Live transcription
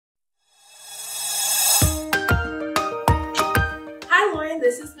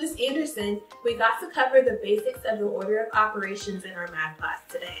Anderson, we got to cover the basics of the order of operations in our math class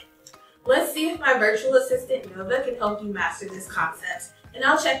today. Let's see if my virtual assistant Knova can help you master this concept, and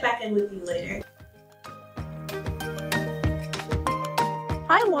I'll check back in with you later.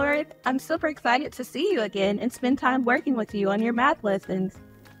 Hi Lauren, I'm super excited to see you again and spend time working with you on your math lessons.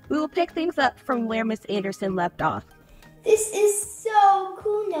 We will pick things up from where Miss Anderson left off. This is so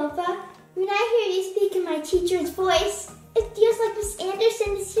cool, Knova. When I hear you speak in my teacher's voice, it feels like Miss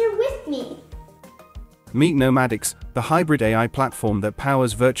Anderson is here with me. Meet Knomadix, the hybrid AI platform that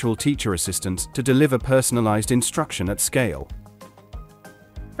powers virtual teacher assistants to deliver personalized instruction at scale.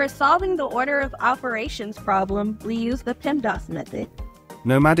 For solving the order of operations problem, we use the PEMDAS method.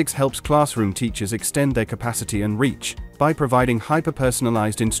 Knomadix helps classroom teachers extend their capacity and reach by providing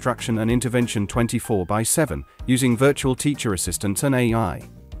hyper-personalized instruction and intervention 24/7 using virtual teacher assistants and AI.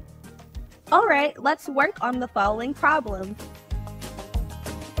 Alright, let's work on the following problem.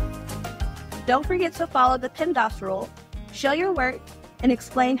 Don't forget to follow the PEMDAS rule, show your work, and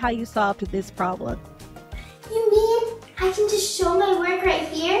explain how you solved this problem. You mean I can just show my work right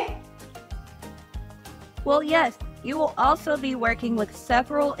here? Well, yes, you will also be working with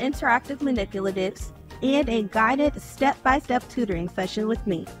several interactive manipulatives and a guided step-by-step tutoring session with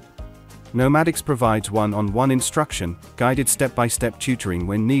me. Knomadix provides one-on-one instruction, guided step-by-step tutoring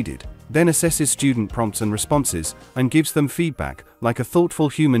when needed, then assesses student prompts and responses, and gives them feedback, like a thoughtful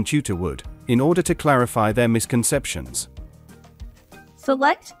human tutor would, in order to clarify their misconceptions.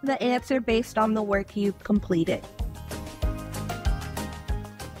 Select the answer based on the work you've completed.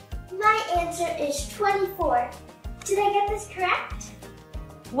 My answer is 24. Did I get this correct?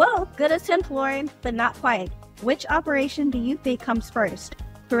 Well, good attempt, Lauren, but not quite. Which operation do you think comes first?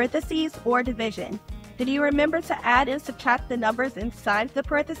 Parentheses or division? Did you remember to add and subtract the numbers inside the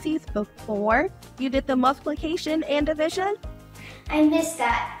parentheses before you did the multiplication and division? I missed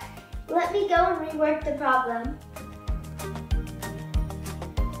that. Let me go and rework the problem.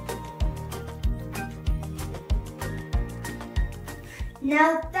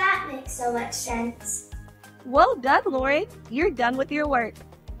 Now that makes so much sense. Well done, Lauren. You're done with your work.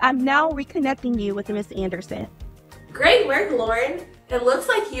 I'm now reconnecting you with Miss Anderson. Great work, Lauren. It looks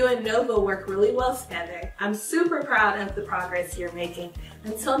like you and Knova work really well together. I'm super proud of the progress you're making.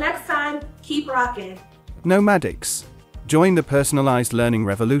 Until next time, keep rocking. Knomadix. Join the personalized learning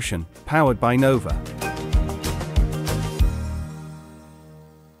revolution, powered by Knova.